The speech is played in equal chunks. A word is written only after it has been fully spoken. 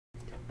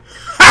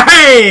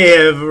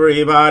Hey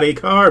everybody,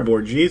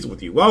 Cardboard G's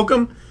with you.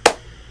 Welcome.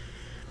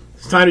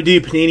 It's time to do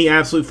Panini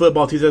Absolute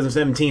Football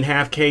 2017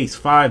 half case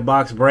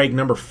 5-box break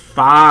number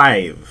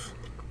 5.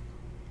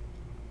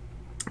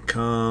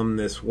 Come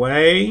this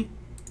way.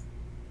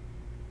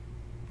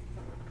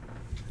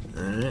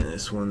 Alright,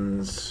 this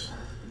one's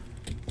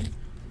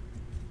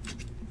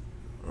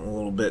a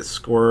little bit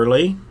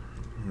squirrely,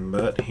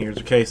 but here's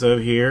a case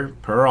over here,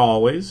 per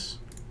always.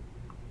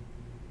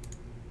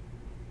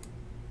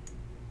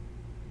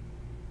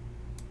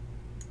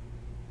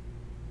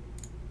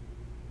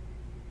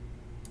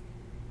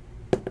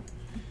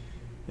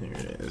 There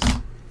it is.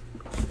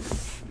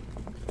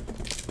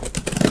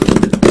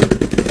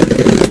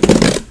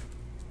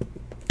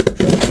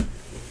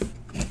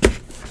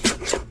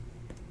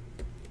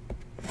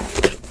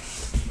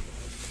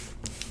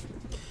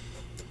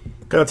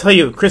 I'll tell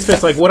you, Chris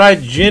Fitz, like what I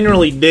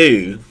generally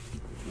do.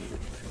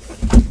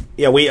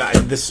 Yeah,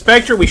 the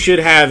Spectre we should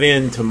have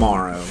in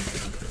tomorrow.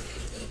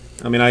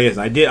 I mean, I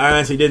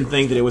honestly didn't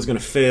think that it was going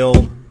to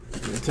fill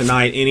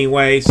tonight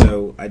anyway,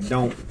 so I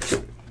don't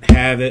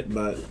have it,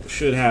 but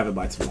should have it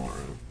by tomorrow.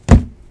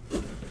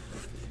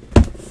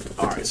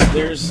 All right, so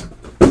there's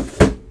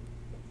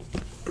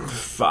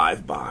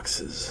 5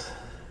 boxes.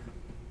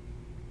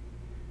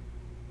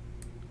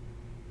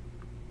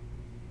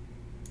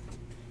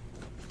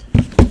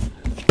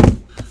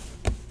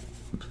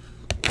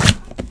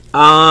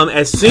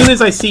 As soon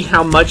as I see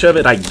how much of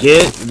it I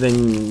get,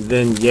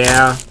 then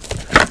yeah.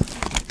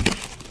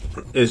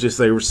 It's just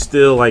they were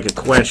still like a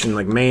question.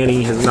 Like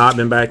Manny has not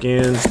been back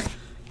in,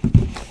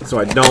 so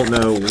I don't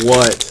know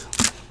what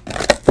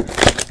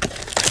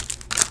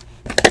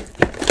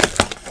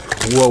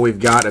we've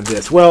got of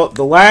this. Well,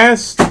 the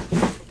last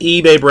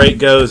eBay break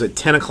goes at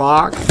 10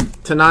 o'clock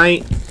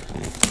tonight,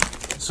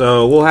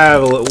 so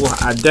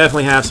I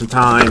definitely have some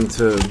time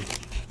to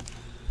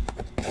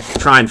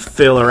try and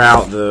filler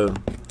out the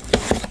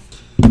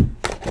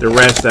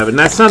rest of it. And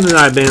that's something that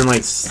I've been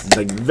like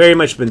very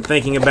much been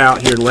thinking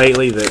about here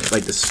lately, that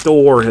like the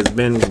store has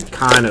been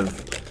kind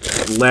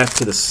of left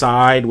to the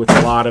side with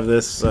a lot of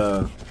this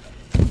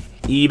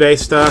eBay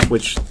stuff,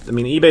 which I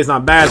mean eBay's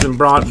not bad, it's been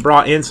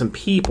brought in some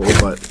people,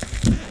 but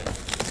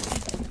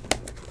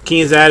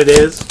key as that it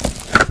is.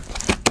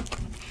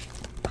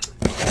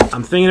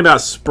 I'm thinking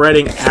about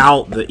spreading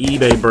out the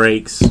eBay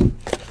breaks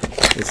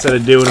instead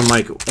of doing them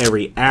like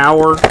every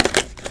hour.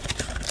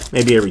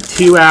 Maybe every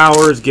 2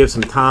 hours, give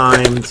some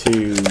time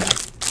to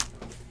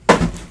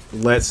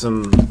let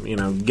some,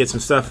 get some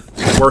stuff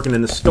working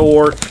in the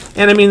store.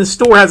 And I mean, the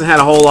store hasn't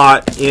had a whole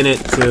lot in it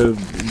to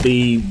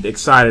be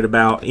excited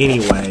about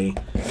anyway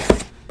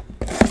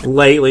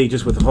lately,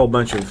 just with a whole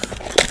bunch of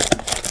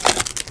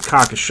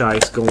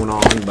cockashites going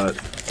on. But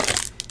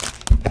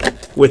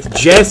with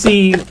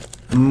Jesse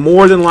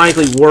more than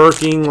likely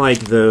working like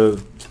the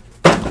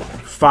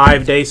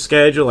 5-day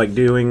schedule, like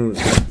doing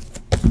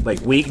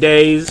like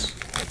weekdays,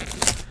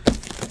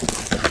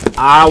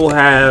 I will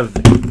have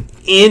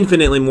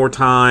infinitely more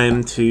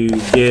time to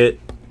get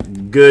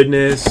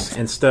goodness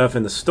and stuff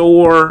in the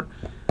store,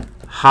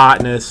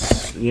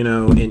 hotness, in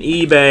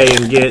eBay,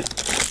 and get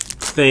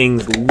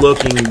things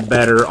looking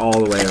better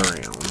all the way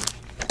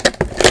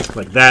around.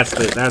 Like that's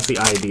the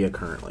idea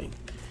currently.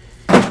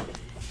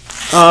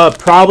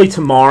 Probably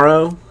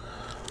tomorrow.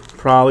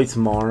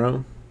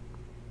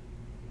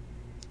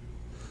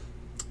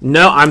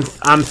 No,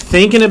 I'm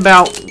thinking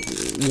about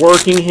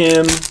working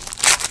him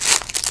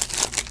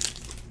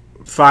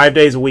 5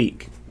 days a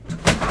week,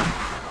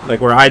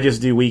 like where I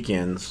just do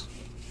weekends.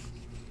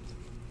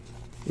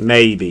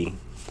 Maybe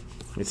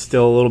it's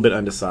still a little bit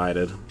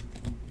undecided.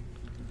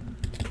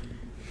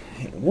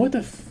 What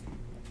the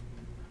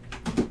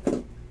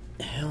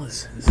hell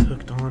is this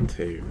hooked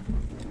onto?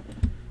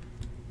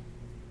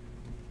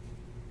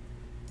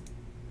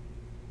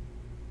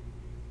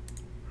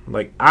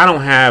 Like, I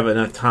don't have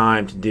enough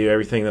time to do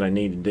everything that I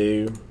need to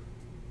do.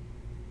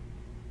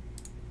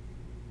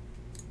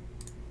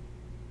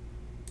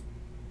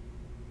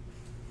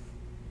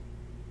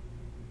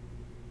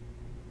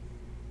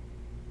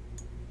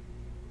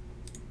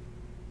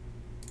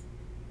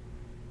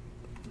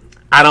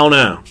 I don't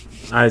know.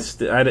 I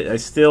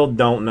still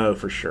don't know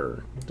for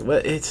sure.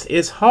 But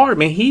it's hard,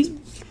 man. He's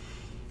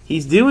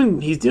doing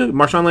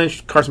Marshawn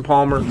Lynch, Carson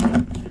Palmer,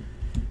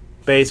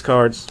 base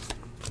cards.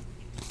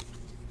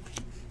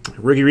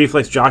 Rookie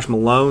Reflex Josh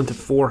Malone to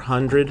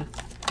 400.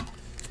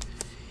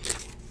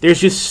 There's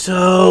just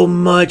so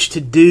much to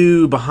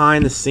do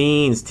behind the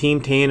scenes.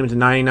 Team Tandem to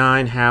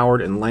 99,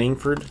 Howard and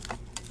Langford.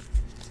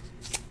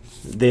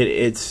 That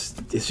it's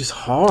just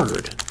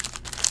hard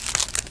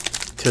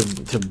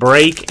to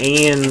break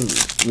and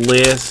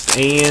list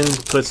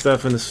and put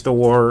stuff in the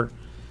store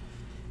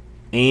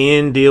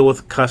and deal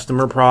with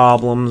customer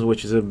problems,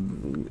 which is a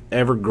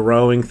ever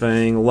growing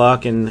thing.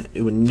 Luck and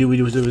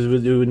news.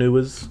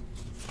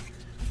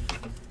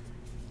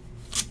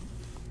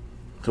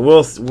 So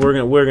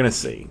we're gonna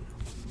see.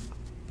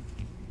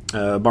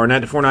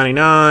 Barnett to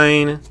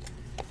 499.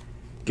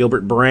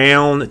 Gilbert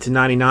Brown to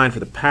 99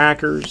 for the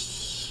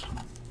Packers.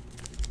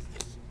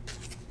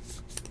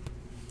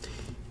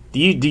 Do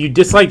you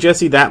dislike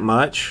Jesse that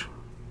much?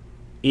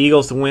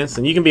 Eagles to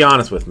Winston. You can be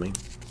honest with me.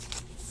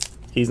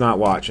 He's not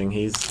watching.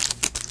 He's,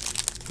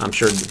 I'm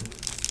sure,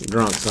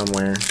 drunk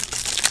somewhere.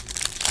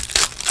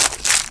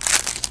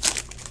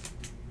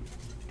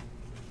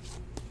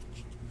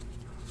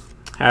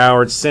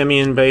 Howard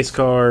Simeon base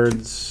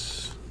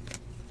cards.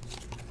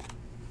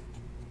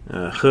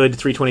 Hood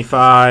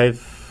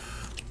 325.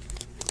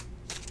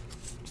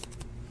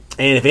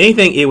 And if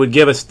anything, it would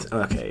give us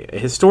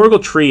historical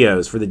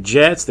trios for the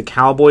Jets, the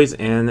Cowboys,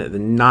 and the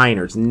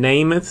Niners.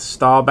 Namath,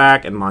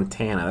 Staubach, and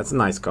Montana. That's a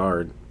nice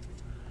card.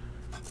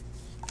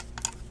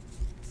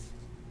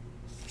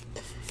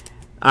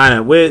 I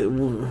know. We're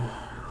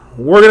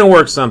going to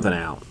work something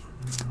out.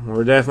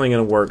 We're definitely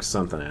going to work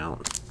something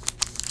out.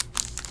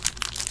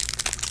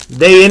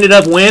 They ended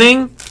up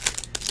winning.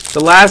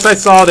 The last I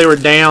saw, they were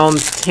down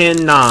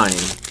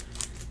 10-9.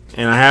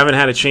 And I haven't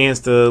had a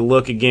chance to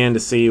look again to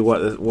see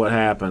what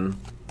happened.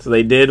 So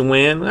they did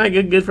win.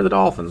 Good for the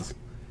Dolphins.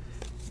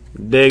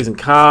 Diggs and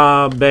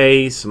Cobb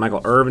base.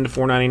 Michael Irvin to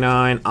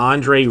 499.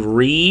 Andre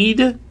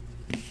Reed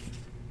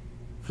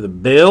for the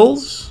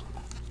Bills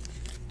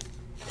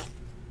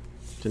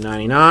to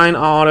 99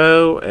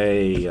 auto.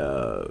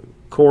 A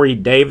Corey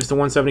Davis to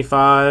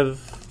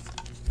 175.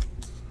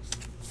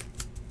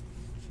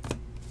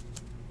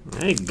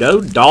 Hey, go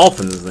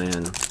Dolphins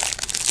then.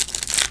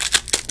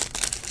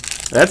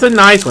 That's a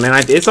nice one,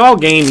 and it's all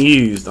game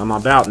used. I'm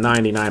about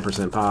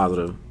 99%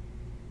 positive.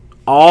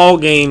 All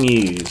game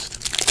used.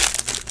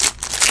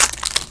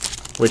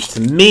 Which to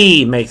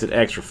me makes it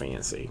extra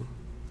fancy.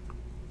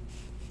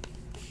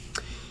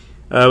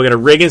 We got a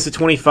Riggins to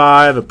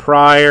 25, a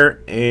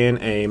Pryor,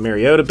 and a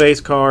Mariota base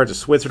cards, a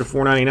Switzer to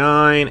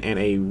 499, and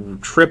a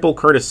triple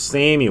Curtis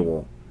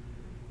Samuel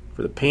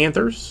for the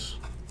Panthers.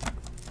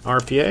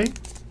 RPA.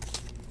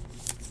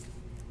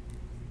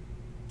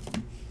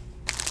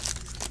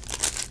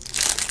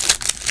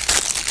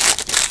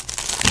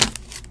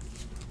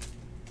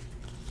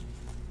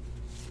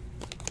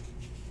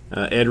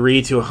 Ed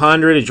Reed to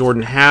 100, a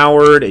Jordan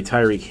Howard, a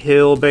Tyreek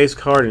Hill base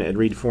card, an Ed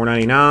Reed to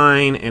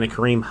 499, and a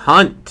Kareem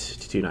Hunt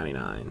to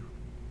 299.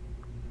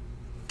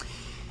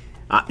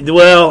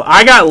 Well,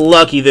 I got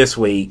lucky this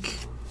week.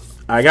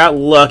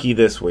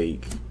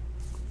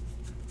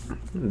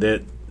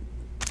 That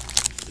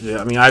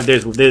I mean,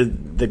 there's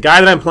the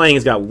guy that I'm playing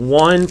has got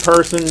one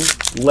person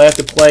left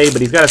to play,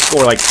 but he's got to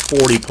score like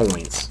 40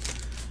 points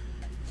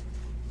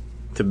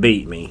to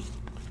beat me,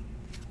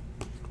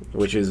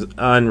 which is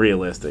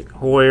unrealistic.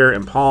 Hoyer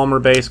and Palmer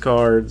base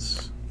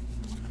cards.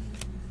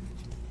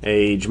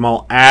 A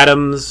Jamal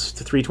Adams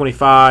to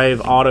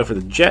 325 auto for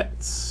the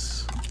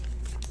Jets.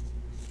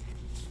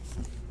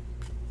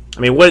 I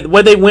mean,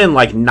 what they win,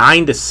 like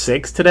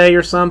 9-6 today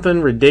or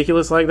something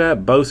ridiculous like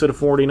that? Bosa to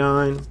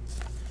 49.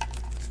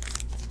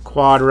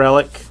 Quad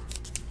relic.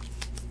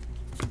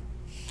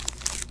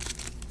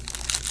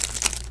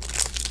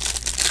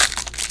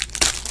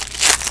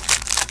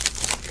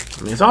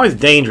 I mean, it's always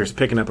dangerous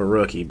picking up a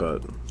rookie,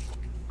 but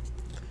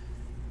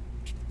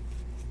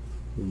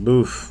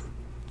boof.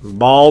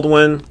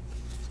 Baldwin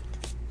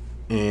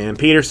and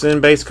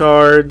Peterson base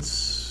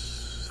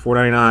cards.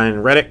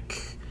 499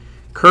 Reddick.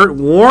 Kurt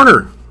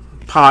Warner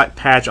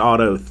patch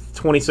auto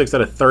 26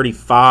 out of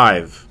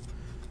 35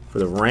 for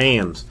the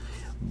Rams.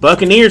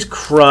 Buccaneers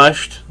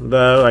crushed,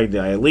 though.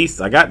 At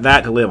least I got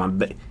that to live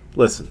on.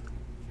 Listen,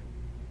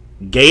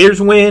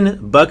 Gators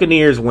win,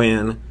 Buccaneers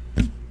win.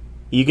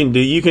 You can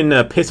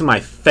piss in my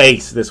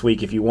face this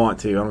week if you want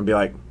to. I'm gonna be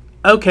like,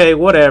 okay,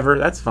 whatever,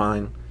 that's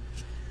fine.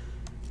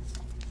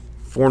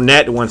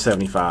 Fournette to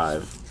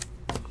 175.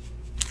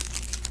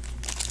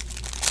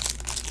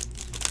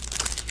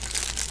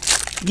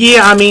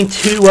 Yeah, I mean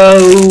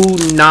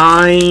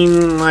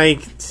 209,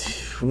 like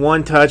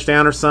one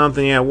touchdown or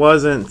something. Yeah, it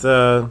wasn't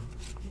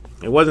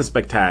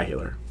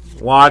spectacular.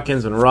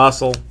 Watkins and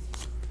Russell.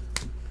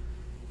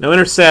 No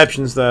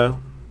interceptions though.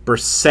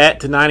 Brissett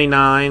to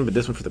 99, but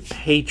this one for the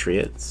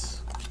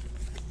Patriots.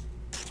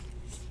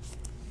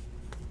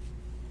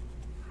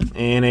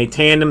 And a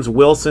tandems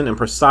Wilson and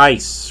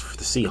Precise for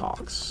the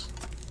Seahawks.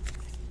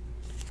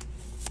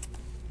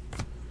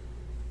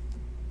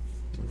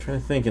 I'm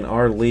trying to think in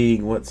our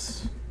league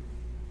what's...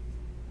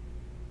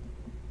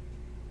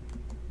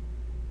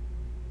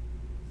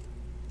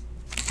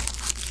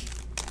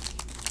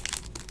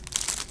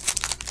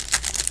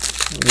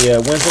 Yeah,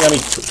 Winston got me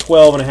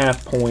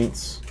 12.5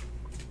 points.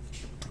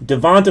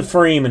 Devonta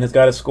Freeman has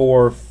got to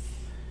score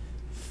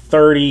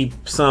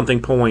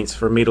 30-something points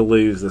for me to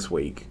lose this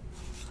week.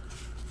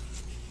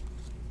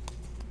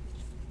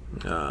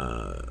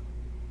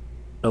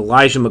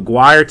 Elijah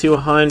McGuire to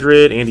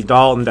 100, Andy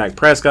Dalton, Dak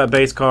Prescott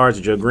base cards,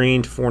 Joe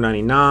Green to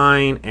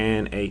 499,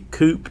 and a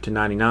Coop to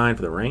 99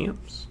 for the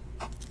Rams.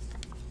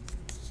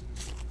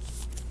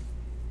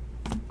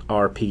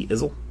 RP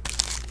Izzle.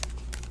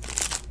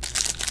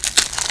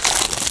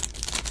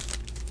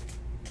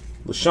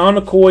 LaShawn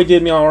McCoy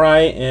did me all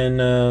right,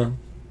 and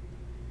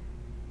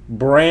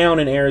Brown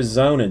in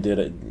Arizona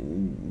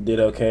did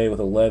okay with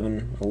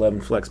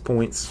 11 flex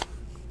points.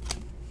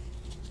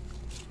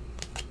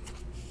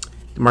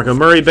 Marco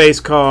Murray base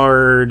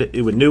card.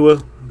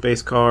 Iwanua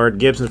base card.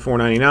 Gibson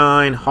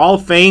 $4.99. Hall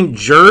of Fame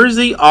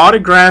jersey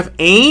autograph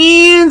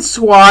and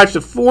swatch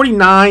to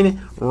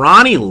 49.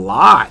 Ronnie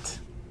Lott.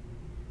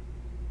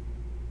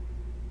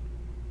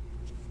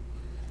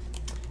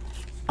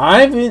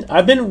 I've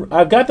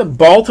got the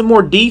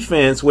Baltimore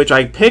defense, which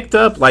I picked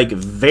up like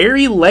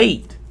very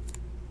late,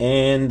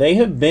 and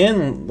they've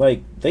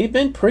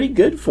been pretty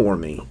good for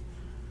me.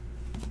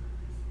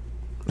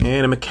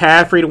 And a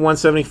McCaffrey to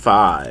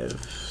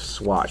 175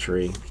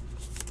 swatchery.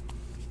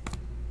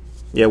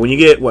 Yeah, when you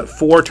get what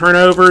 4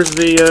 turnovers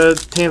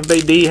the Tampa Bay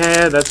D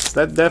had,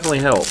 that definitely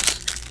helps.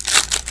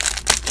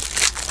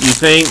 You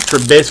think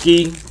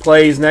Trubisky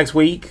plays next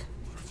week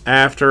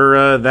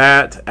after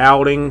that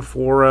outing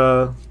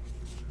for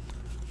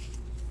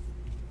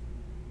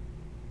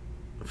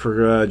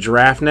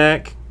Giraffe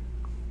Neck?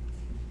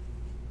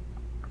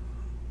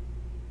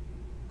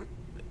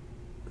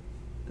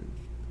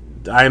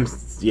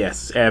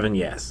 Yes, Evan,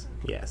 yes.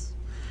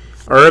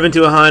 Irvin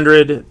to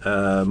 100,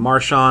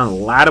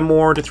 Marshawn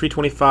Lattimore to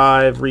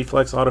 325,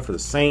 reflex auto for the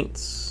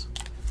Saints.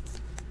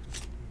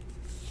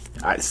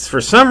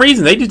 For some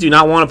reason, they just do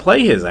not want to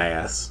play his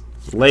ass.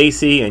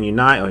 Lacey and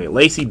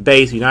Lacey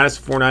base, Unitas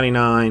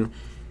 499,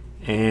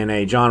 and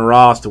a John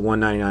Ross to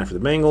 199 for the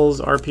Bengals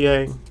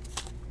RPA.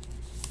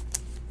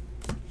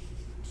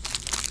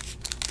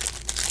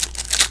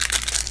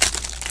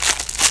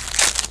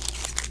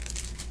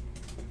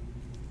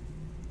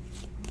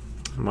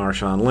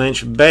 Marshawn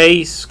Lynch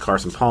base,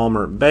 Carson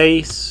Palmer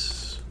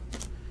base,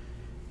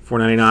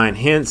 $4.99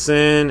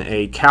 Henson,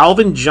 a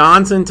Calvin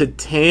Johnson to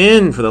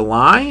 10 for the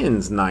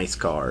Lions, nice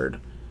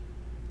card.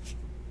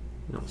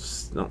 I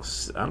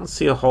don't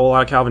see a whole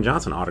lot of Calvin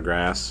Johnson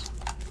autographs.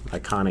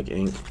 Iconic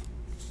ink.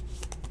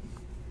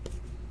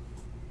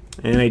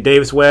 And a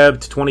Davis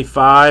Webb to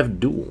 25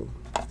 dual.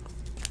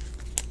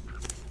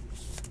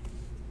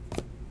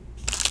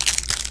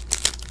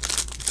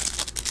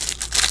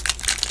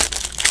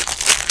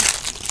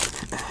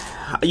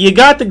 You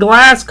got the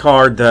glass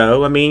card,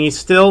 though. I mean, you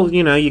still,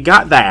 you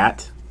got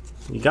that.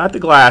 You got the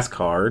glass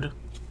card.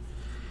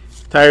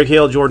 Tyreek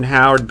Hill, Jordan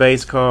Howard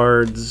base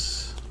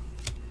cards.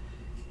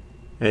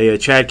 A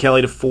Chad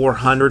Kelly to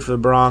 400 for the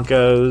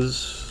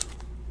Broncos.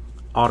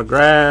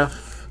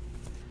 Autograph.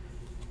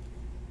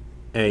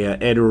 A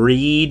Ed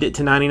Reed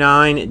to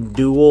 99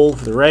 dual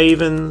for the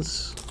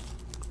Ravens.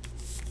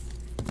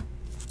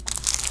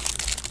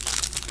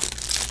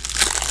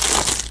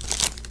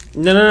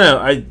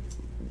 No.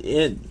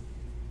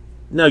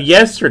 No,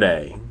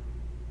 yesterday.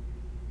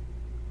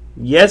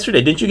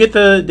 Didn't you get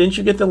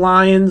the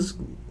Lions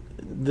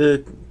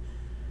get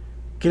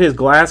his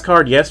glass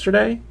card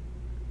yesterday?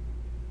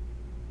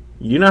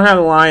 You don't have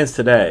the Lions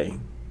today.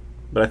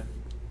 But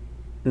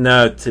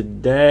no,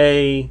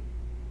 today.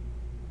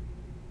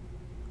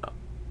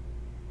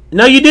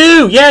 No, you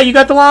do. Yeah, you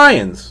got the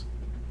Lions.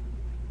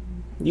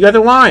 You got the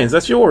Lions.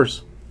 That's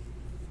yours.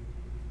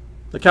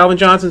 The Calvin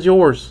Johnson's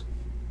yours.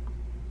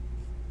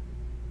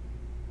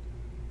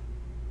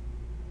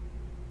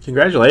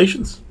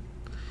 Congratulations.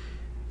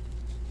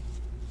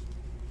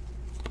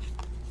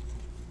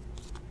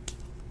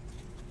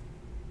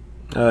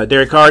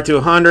 Derek Carr to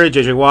 100,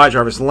 JJ Watt,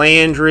 Jarvis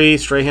Landry,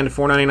 Strahan to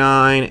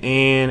 499,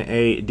 and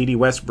a D.D.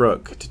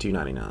 Westbrook to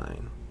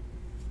 299.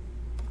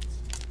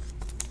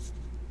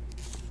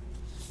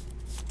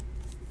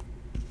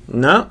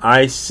 No,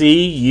 I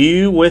see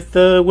you with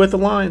the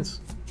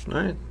Lions.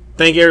 All right.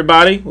 Thank you,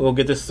 everybody. We'll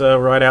get this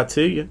right out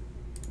to you.